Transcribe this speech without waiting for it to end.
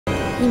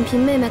影嫔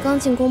妹妹刚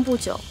进宫不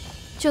久，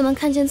就能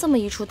看见这么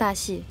一出大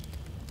戏，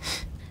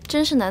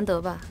真是难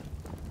得吧？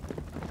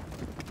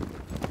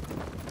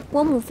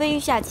我母妃御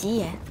下极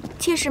严，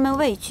妾室们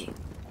畏惧，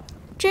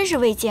真是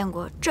未见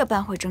过这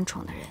般会争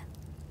宠的人。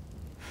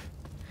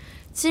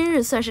今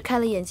日算是开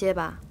了眼界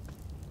吧，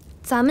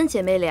咱们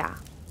姐妹俩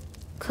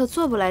可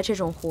做不来这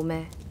种狐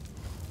媚。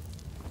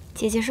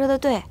姐姐说的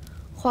对，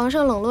皇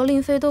上冷落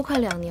令妃都快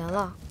2年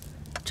了，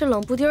这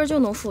冷不丁儿就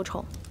能复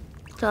宠，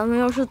咱们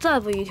要是再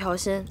不一条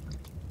心，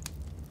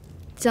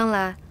将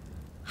来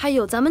还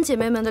有咱们姐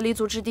妹们的立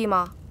足之地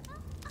吗？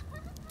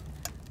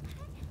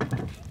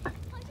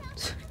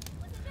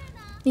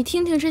你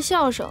听听这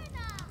笑声，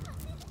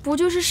不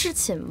就是侍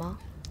寝吗？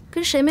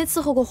跟谁没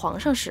伺候过皇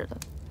上似的。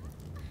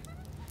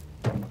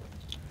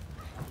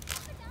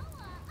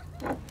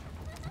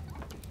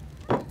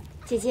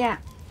姐姐，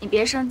你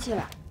别生气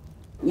了。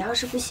你要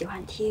是不喜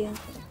欢听，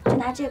就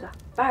拿这个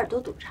把耳朵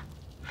堵上。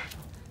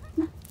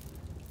那。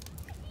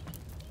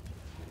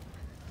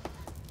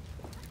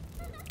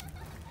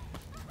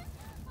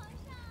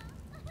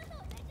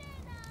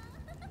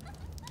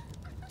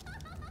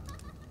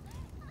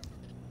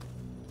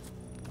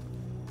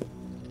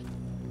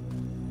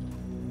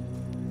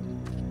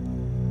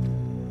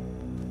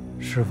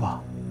师傅，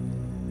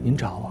您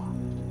找我？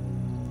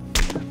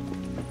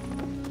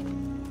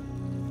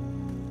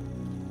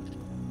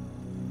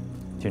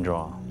金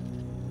钟，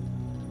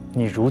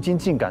你如今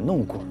竟敢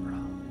弄鬼啊！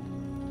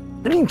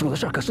令主的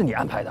事可是你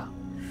安排的。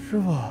师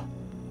傅，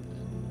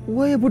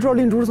我也不知道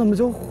令主怎么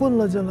就混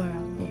了进来呀。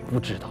你不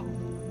知道，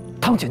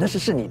汤泉的事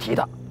是你提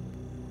的。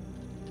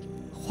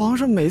皇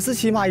上每次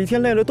骑马1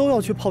天累了都要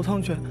去泡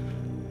汤泉，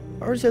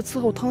而且伺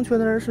候汤泉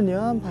的人是您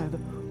安排的，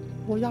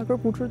我压根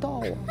不知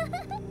道啊。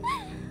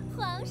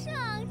皇上，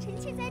臣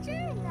妾在这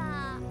儿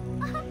呢。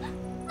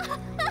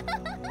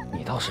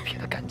你倒是撇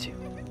得干净，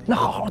那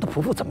好好的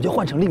仆妇怎么就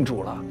换成令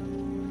主了？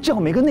这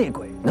样没个内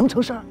鬼能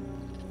成事儿？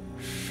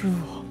师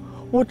傅，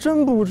我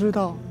真不知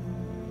道，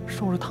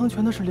守着汤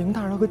泉的是凌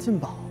大人和进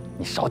宝。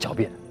你少狡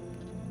辩！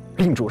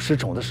令主失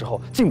宠的时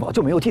候，进宝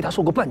就没有替他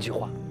说过半句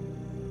话，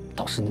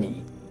倒是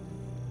你，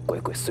鬼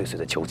鬼祟祟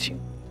的求情。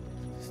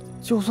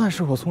就算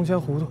是我从前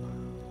糊涂，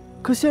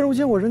可现如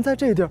今我人在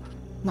这地儿，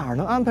哪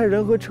能安排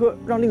人和车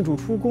让令主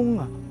出宫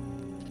啊？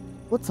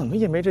我怎么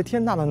也没这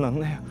天大的能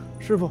耐呀！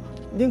师傅，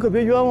您可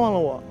别冤枉了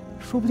我，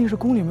说不定是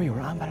宫里面有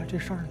人安排了这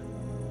事儿呢。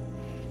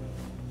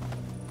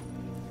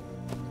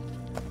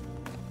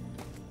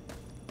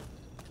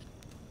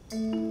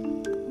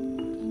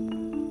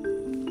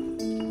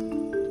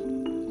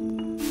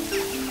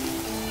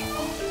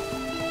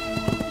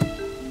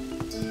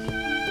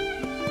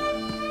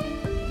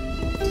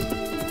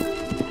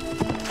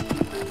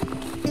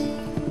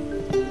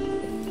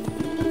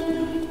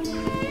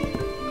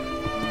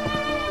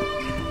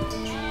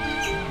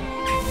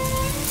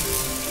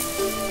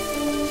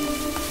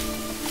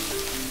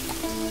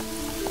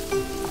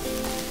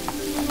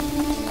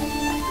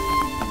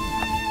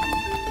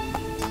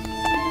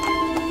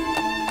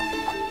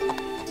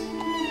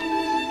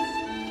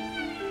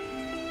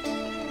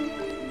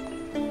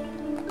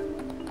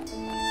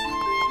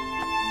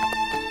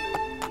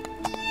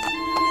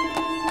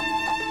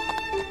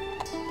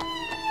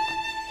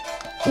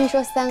听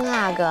说3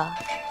阿哥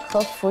和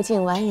福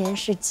晋完颜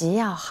氏极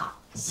要好，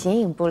形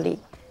影不离，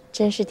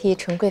真是替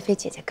纯贵妃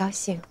姐姐高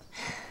兴。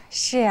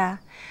是啊，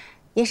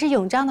也是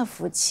永璋的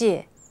福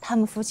气，他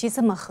们夫妻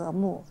这么和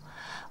睦，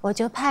我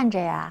就盼着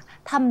呀，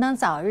他们能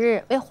早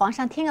日为皇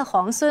上添个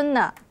皇孙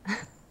呢。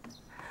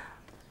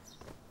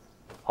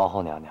皇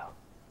后娘娘，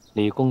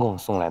李公公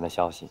送来的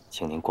消息，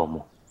请您过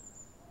目。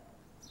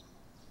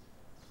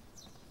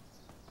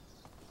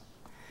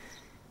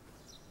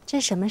这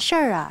什么事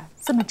儿啊？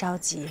这么着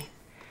急？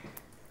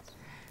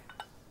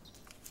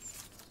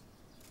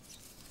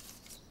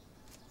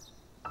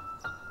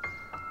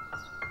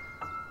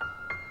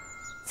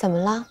怎么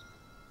了？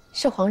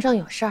是皇上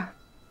有事儿？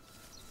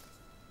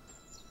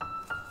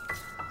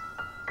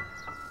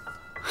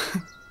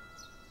哼，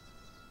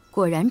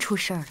果然出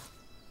事儿了。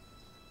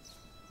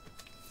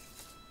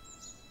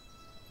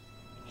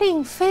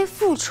令妃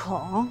复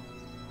宠？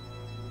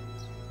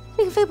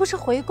令妃不是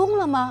回宫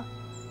了吗？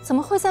怎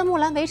么会在木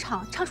兰围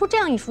场唱出这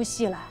样一出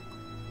戏来？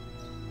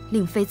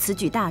令妃此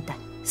举大胆，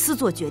私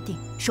做决定，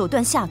手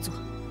段下作，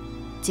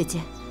姐姐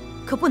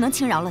可不能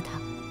轻饶了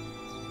她。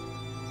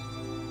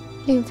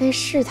令妃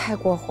是太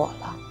过火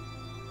了，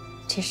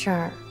这事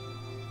儿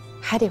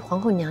还得皇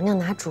后娘娘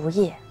拿主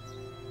意。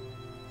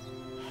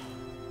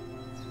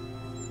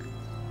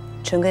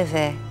纯贵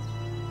妃，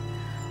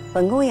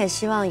本宫也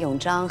希望永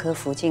璋和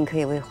福晋可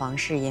以为皇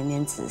室延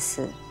绵子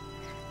嗣，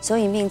所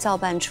以命造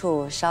办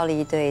处烧了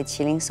一对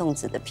麒麟送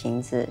子的瓶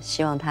子，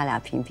希望他俩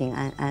平平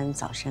安安，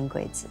早生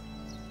贵子。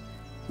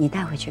你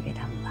带回去给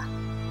他们吧。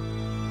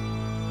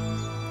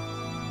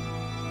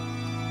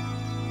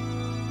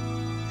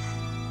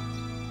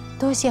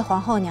多谢皇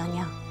后娘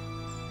娘。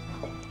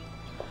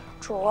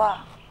主儿，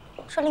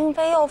这令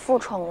妃又复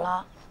宠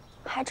了，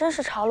还真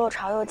是潮落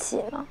潮又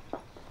起呢。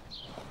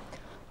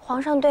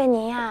皇上对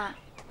您呀，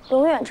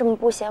永远这么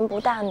不咸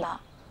不淡的，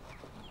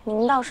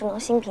您倒是能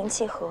心平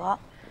气和。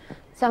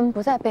咱们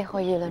不在背后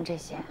议论这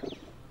些。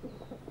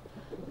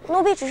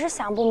奴婢只是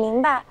想不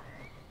明白，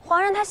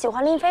皇上他喜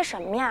欢令妃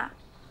什么呀？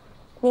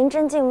您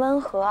真静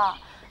温和，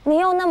您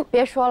又那么……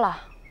别说了，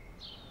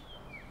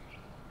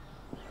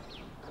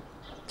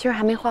今儿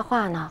还没画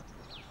画呢，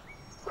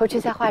回去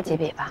再画几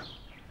笔吧。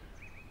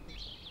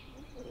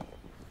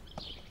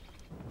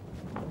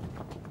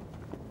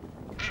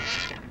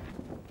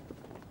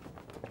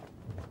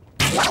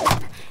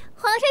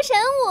皇上审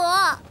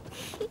我。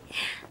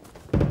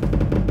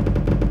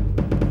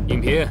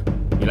影嫔，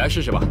你来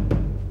试试吧。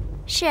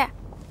是。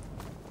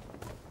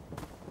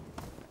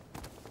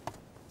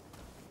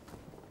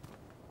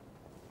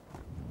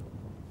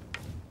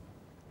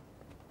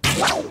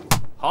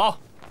好，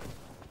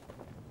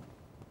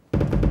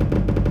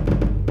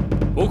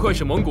不愧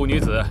是蒙古女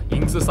子，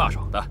英姿飒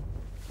爽的。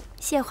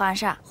谢皇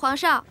上。皇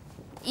上，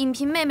影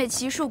嫔妹妹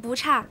骑术不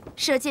差，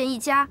射箭一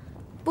家，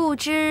不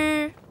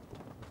知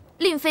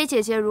令妃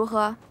姐姐如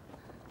何？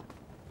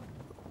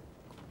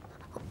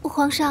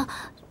皇上，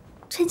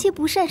臣妾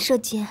不善射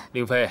箭。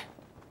令妃，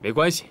没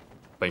关系，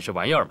本是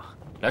玩意儿嘛，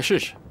来试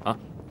试啊。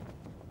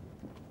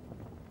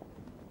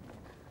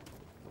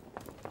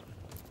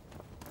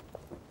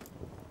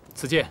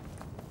此箭。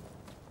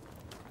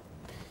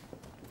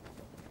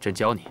朕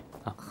教你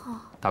啊，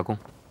大弓，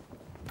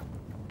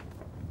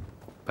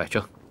摆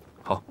正，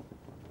好，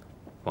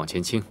往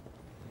前倾，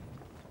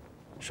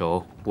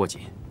手握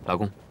紧，拉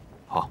弓，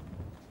好，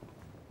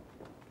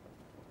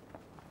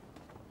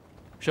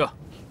射。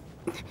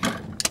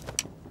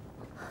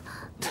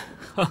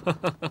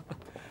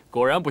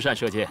果然不善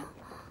射箭。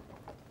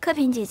珂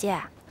嫔姐姐，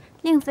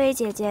令妃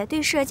姐姐对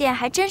射箭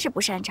还真是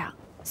不擅长，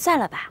算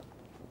了吧。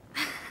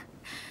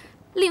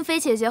令妃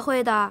姐姐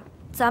会的，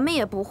咱们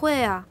也不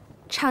会啊。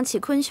唱起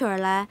昆曲儿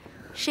来，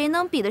谁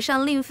能比得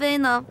上令妃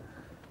呢？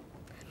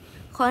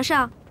皇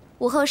上，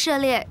午后射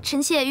猎，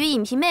臣妾与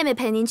影嫔妹妹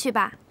陪您去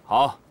吧。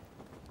好，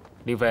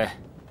令妃，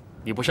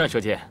你不善射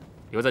箭，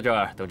留在这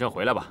儿等朕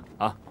回来吧。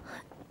啊，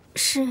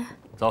是。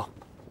走。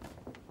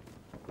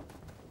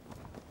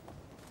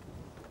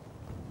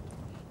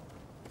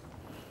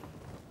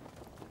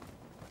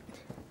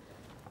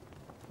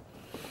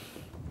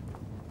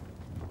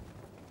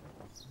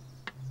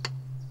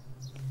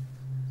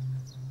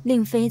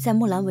令妃在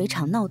木兰围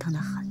场闹腾得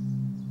很，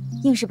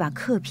硬是把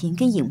客嫔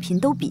跟影嫔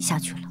都比下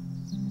去了。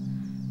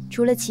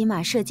除了骑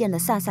马射箭的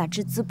飒飒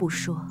之姿不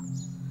说，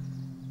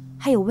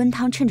还有温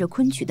汤趁着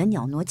昆曲的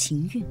袅娜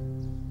情韵，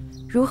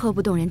如何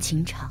不动人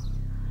情场？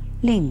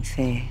令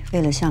妃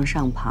为了向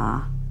上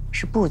爬，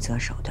是不择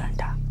手段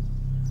的。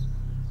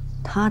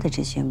她的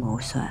这些谋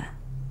算，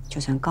就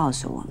算告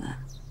诉我们，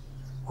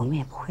我们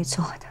也不会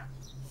做的。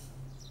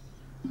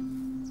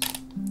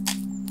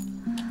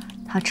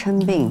她称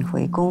病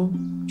回宫，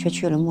却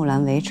去了木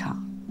兰围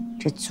场，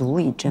这足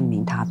以证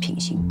明她品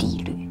行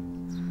低劣。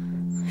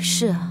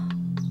是啊，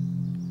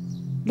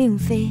令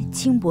妃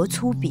轻薄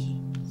粗鄙，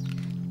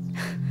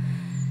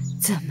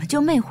怎么就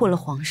魅惑了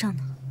皇上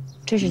呢？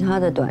这是她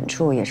的短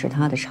处，也是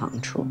她的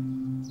长处。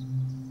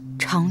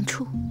长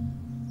处，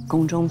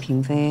宫中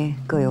嫔妃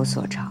各有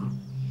所长。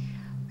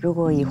如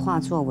果以画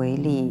作为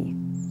例，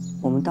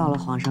我们到了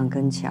皇上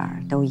跟前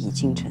儿，都已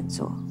经成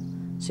作。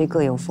虽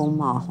各有风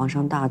貌，皇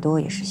上大多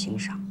也是欣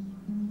赏，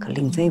可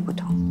令妃不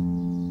同。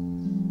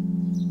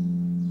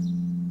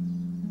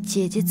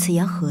姐姐此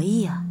言何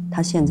意啊？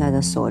她现在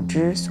的所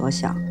知所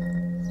想，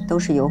都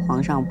是由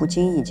皇上不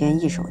经意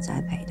间一手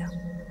栽培的，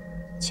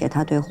且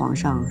她对皇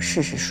上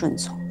事事顺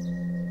从，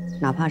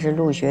哪怕是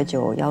陆学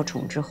久邀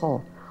宠之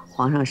后，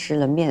皇上失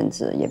了面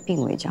子，也并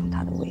未降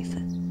她的位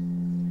分。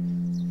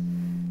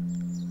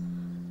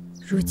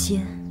如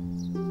今，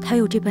她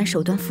有这般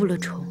手段复了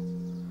宠。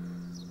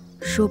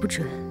说不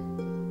准，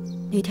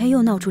哪天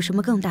又闹出什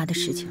么更大的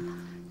事情了。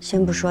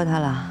先不说他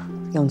了，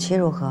永琪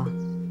如何？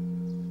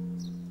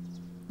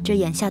这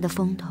眼下的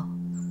风头，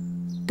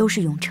都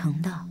是永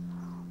成的。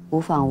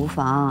无妨无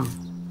妨，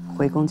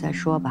回宫再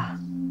说吧。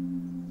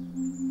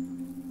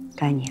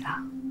该你了。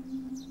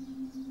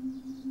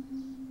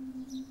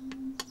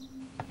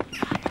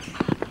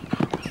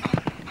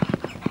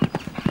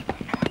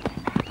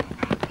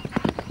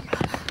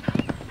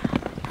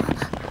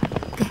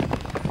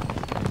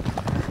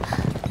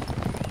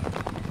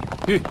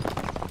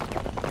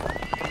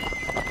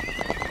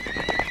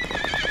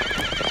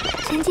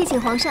臣妾请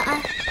皇上安。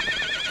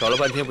找了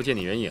半天不见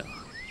你人影，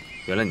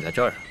原来你在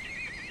这儿啊！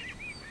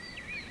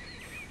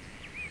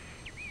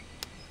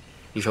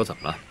你手怎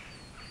么了？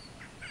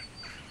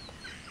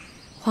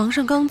皇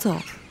上刚走，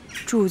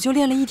主就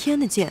练了一天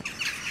的剑，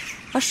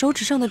而手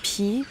指上的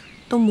皮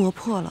都磨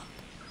破了。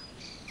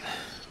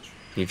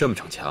你这么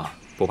逞强，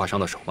不怕伤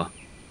到手吗？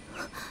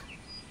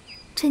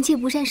臣妾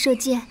不善射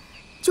箭，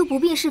就不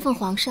便侍奉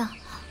皇上。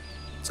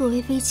作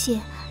为妃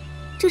妾，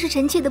这是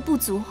臣妾的不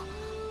足。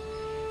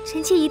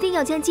臣妾一定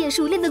要将剑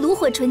术练得炉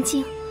火纯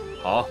青。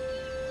好，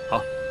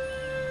好，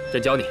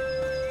朕教你。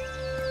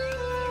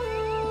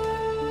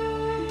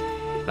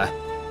来，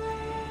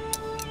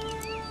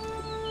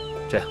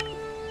这样。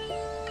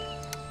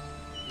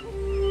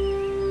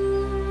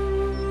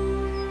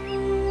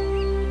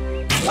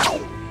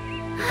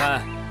看，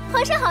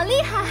皇上好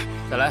厉害！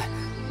再来。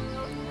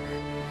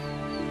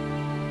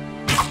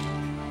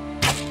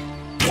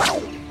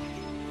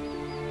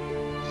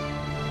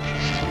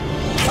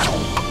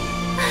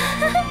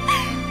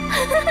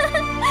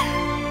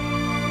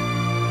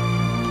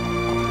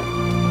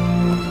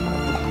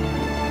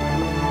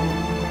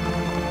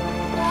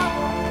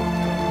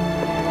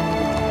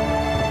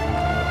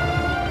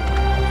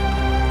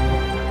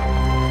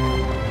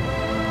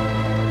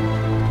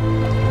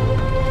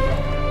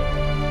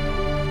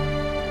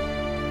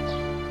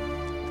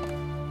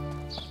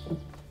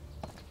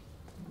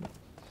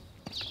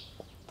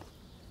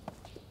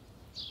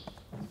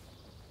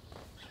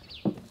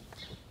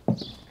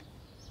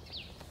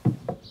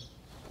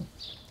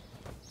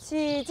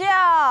起轿。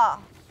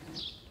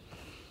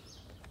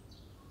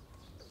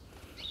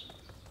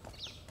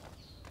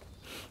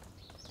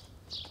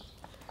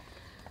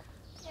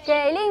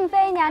给令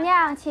妃娘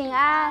娘请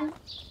安。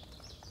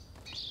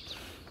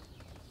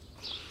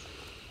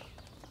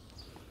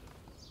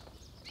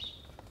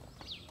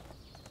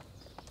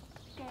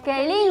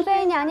给令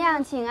妃娘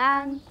娘请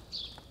安。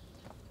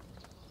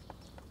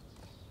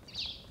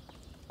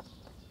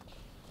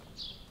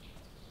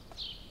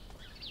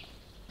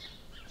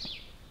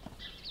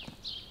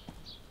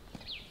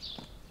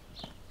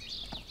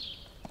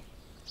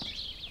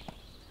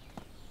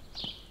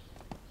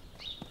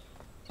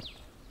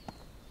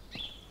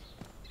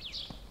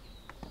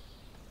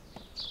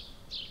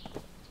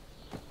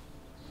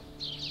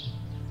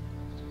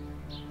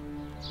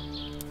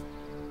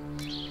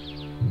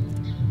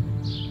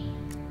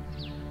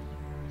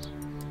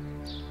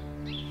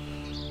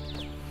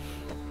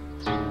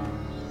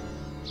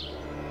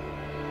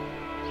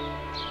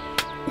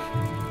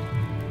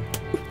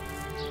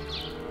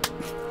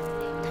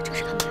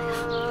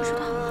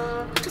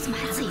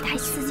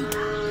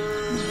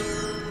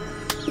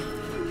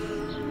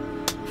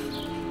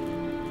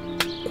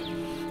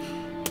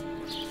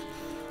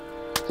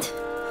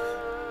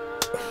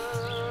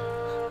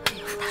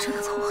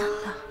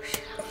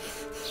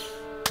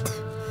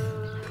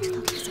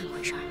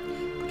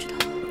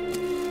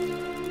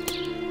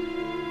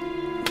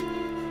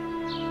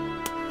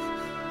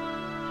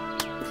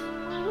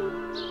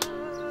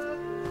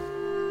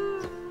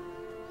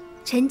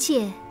臣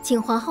妾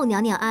请皇后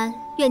娘娘安，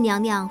愿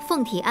娘娘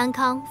凤体安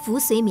康，福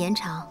随绵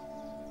长。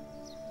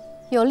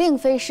有令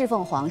妃侍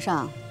奉皇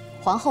上，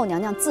皇后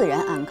娘娘自然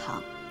安康。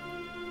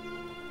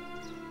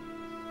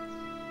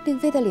令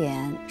妃的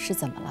脸是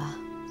怎么了？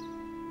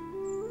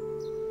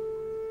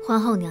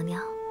皇后娘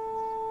娘，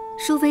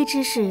淑妃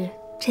之事，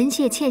臣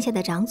妾欠下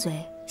的掌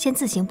嘴，先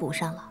自行补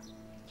上了。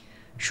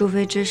淑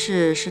妃之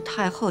事是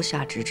太后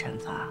下旨惩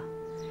罚，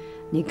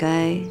你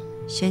该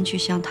先去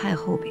向太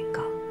后禀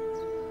告。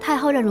太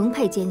后让容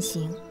佩监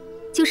行，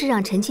就是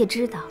让臣妾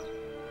知道，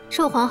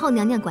受皇后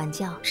娘娘管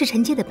教是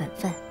臣妾的本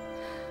分，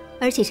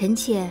而且臣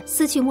妾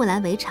私去木兰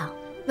围场，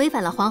违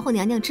反了皇后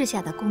娘娘治下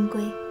的宫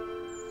规，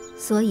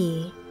所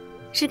以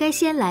是该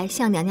先来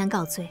向娘娘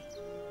告罪。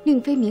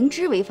令妃明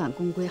知违反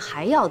宫规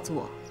还要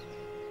做，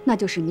那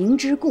就是明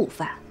知故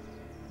犯。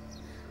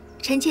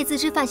臣妾自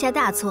知犯下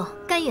大错，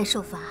甘愿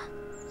受罚。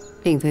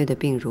令妃的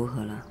病如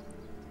何了？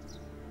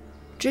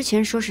之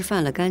前说是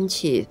犯了肝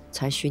气，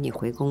才许你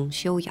回宫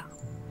休养。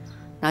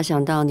哪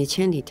想到你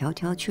千里迢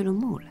迢去了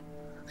木兰。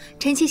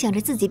臣妾想着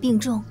自己病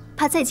重，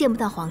怕再见不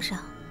到皇上，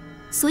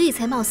所以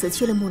才冒死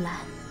去了木兰。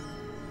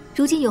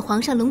如今有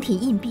皇上龙体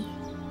印币，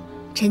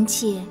臣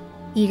妾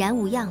已然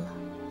无恙了。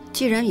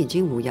既然已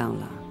经无恙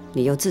了，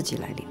你又自己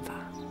来领罚，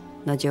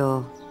那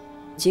就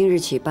今日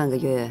起半个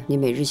月，你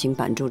每日行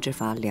板柱之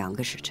法2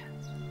个时辰。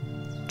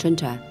春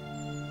蝉，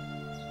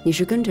你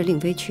是跟着令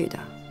妃去的，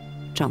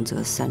杖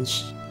责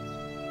30。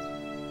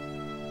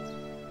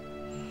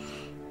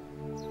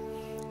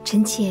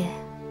臣妾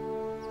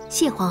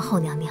谢皇后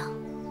娘娘。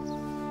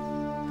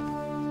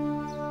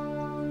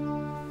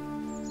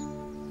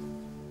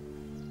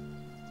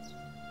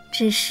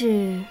只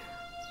是，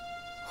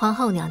皇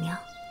后娘娘，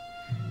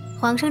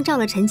皇上召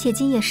了臣妾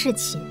今夜侍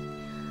寝，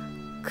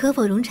可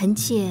否容臣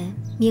妾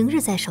明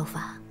日再受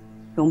罚？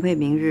容佩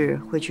明日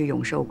会去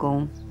永寿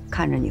宫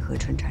看着你和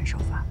春蝉受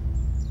罚。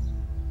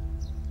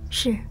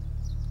是，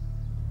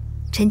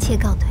臣妾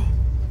告退。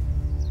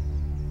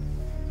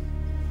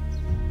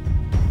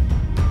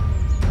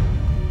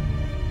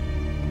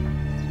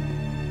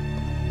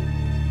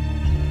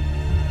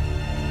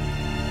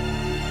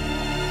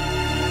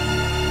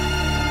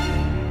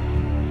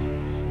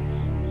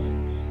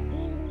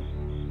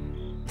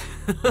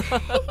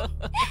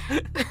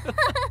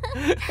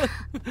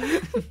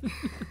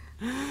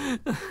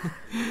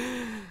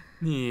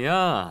你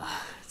呀，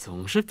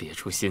总是别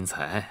出心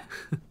裁，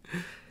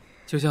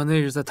就像那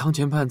日在汤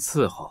泉畔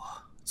伺候，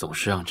总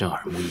是让朕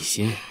耳目一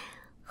新。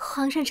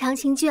皇上长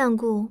情眷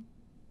顾，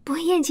不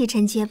厌弃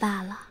臣妾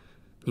罢了。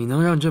你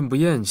能让朕不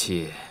厌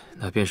弃，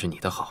那便是你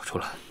的好处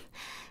了。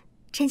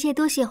臣妾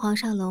多谢皇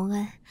上隆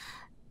恩，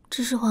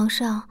只是皇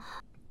上，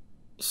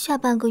下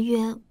半个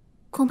月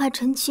恐怕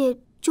臣妾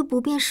就不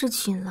便侍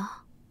寝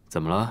了。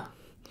怎么了？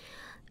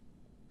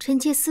臣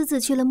妾私自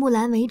去了木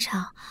兰围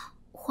场，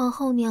皇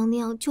后娘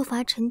娘就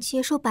罚臣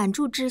妾受板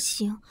柱之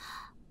刑，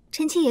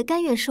臣妾也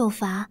甘愿受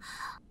罚。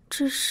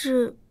只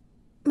是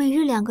每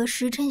日2个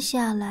时辰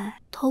下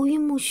来，头晕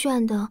目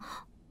眩的，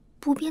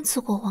不便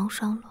伺候皇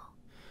上了。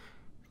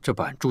这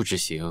板柱之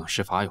刑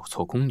是罚有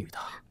错宫女的。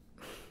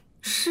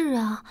是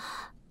啊，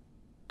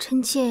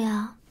臣妾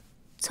呀，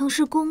曾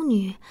是宫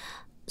女，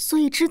所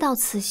以知道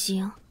此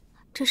刑。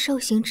这受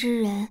刑之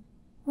人，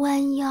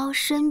弯腰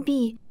伸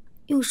臂，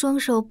用双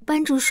手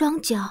扳住双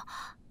脚，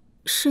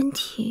身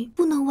体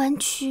不能弯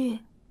曲。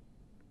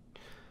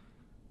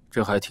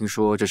朕还听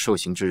说这受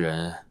刑之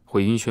人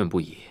会晕眩不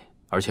已，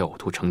而且呕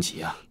吐成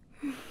疾啊。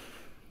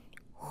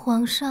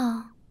皇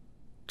上，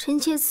臣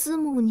妾思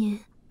慕您，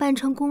扮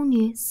成宫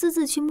女私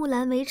自去木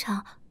兰围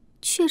场，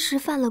确实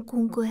犯了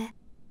宫规。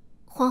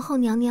皇后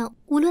娘娘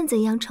无论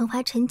怎样惩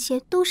罚臣妾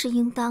都是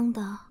应当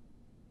的。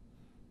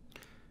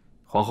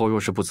皇后若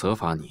是不责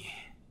罚你，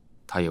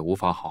她也无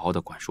法好好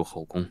的管束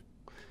后宫。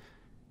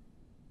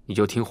你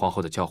就听皇后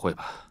的教诲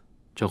吧，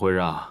朕会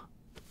让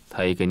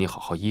太医给你好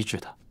好医治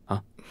的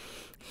啊。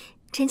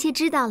臣妾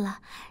知道了，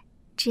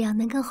只要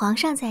能跟皇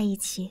上在一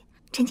起，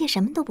臣妾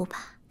什么都不怕。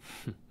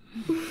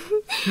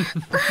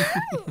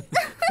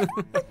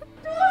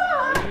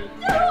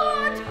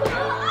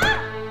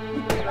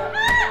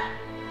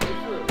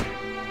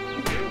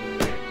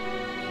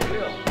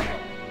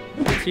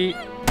17、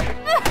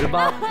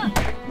18、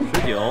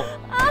19、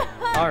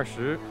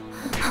20、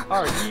21、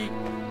22，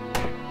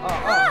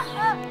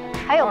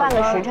还有半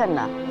个时辰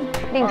呢，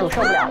令主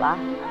受不了了。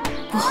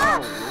25、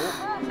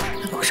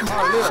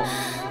26、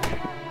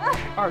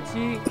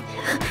27、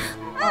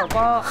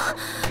28、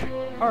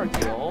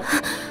29、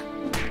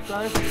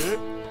30，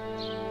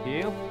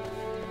停。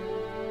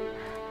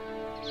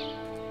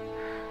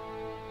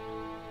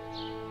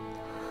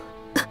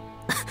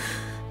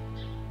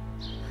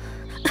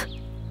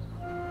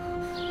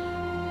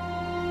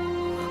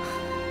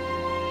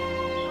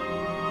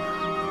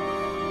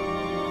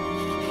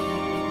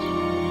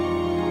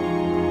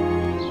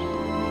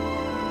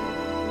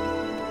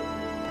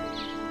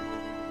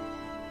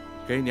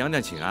给娘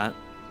娘请安。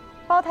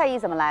包太医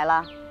怎么来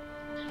了？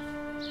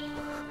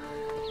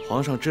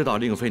皇上知道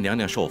令妃娘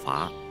娘受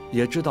罚，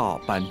也知道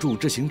板柱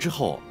之刑之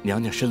后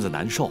娘娘身子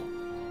难受，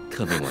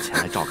特命我前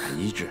来照看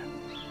医治。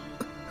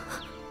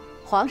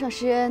皇上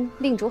施恩，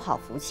令主好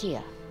福气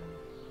啊！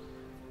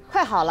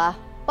快好了，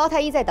包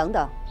太医再等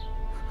等。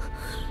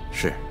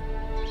是。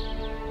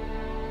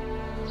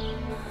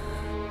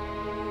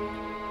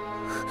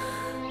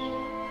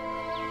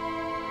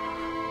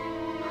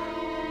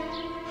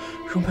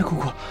容佩姑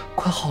姑，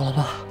快好了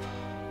吧？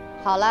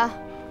好了。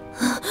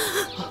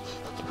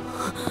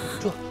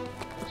这，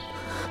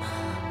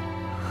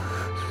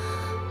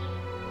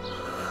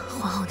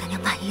皇后娘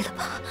娘满意了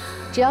吧？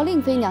只要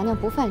令妃娘娘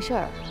不犯事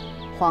儿，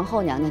皇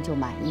后娘娘就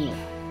满意了。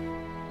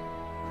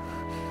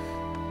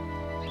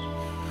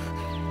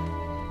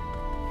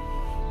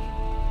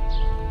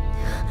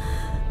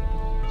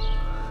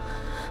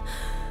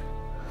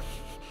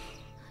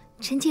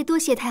臣妾多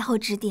谢太后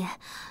指点。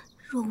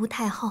若无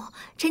太后，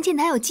臣妾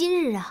哪有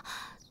今日啊？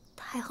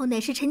太后乃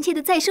是臣妾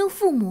的再生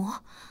父母。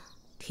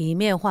体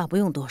面话不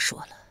用多说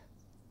了。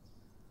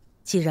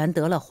既然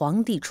得了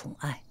皇帝宠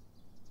爱，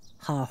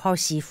好好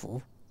惜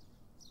福。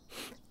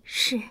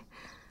是。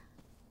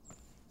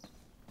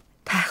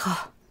太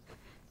后，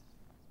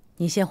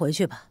你先回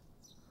去吧。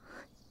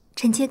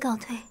臣妾告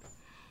退。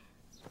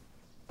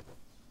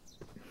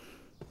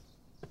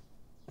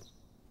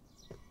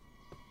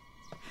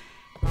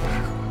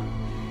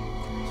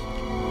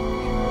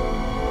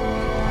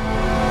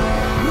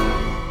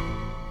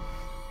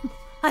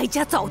哀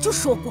家早就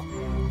说过，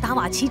达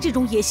瓦齐这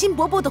种野心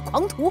勃勃的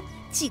狂徒，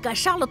既敢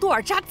杀了多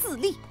尔扎自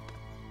立，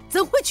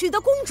怎会娶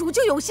得公主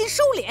就有心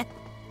收敛？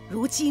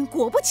如今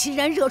果不其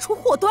然，惹出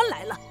祸端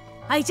来了。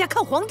哀家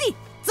看皇帝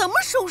怎么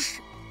收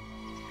拾。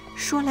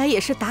说来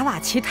也是达瓦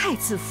齐太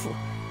自负，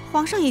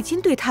皇上已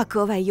经对他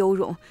格外优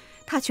容，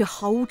他却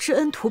毫无知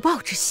恩图报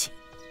之心。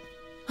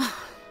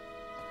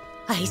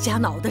哀家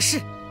恼的是，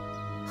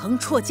横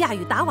绰嫁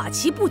与达瓦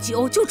齐不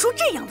久就出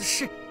这样的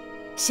事，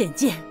显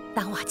见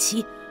达瓦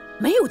齐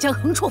没有将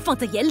横绰放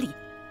在眼里，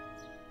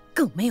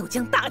更没有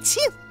将大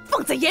清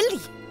放在眼里。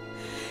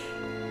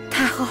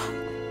太后，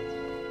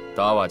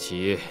达瓦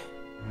齐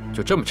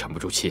就这么沉不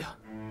住气啊？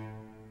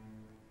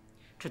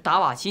这达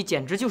瓦齐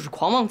简直就是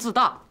狂妄自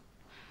大。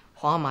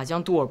皇阿玛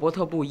将杜尔伯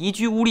特部移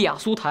居乌利亚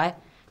苏台，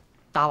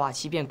达瓦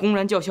齐便公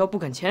然叫嚣不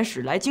肯遣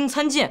使来京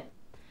参见，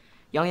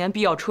扬言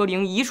必要车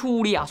灵移出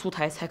乌利亚苏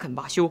台才肯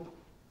罢休。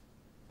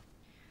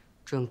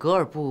准格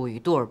尔部与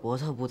杜尔伯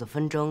特部的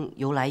纷争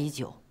由来已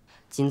久。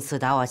今次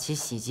达瓦齐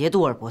洗劫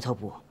杜尔伯特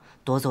部，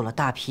夺走了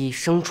大批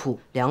牲畜、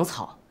粮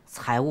草、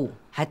财物，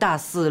还大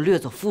肆掠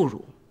走妇孺。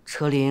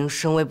车灵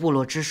身为部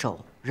落之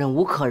首，忍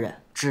无可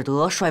忍，只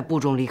得率部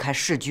众离开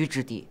世居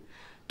之地，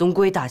东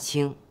归大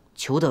清，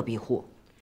求得庇护。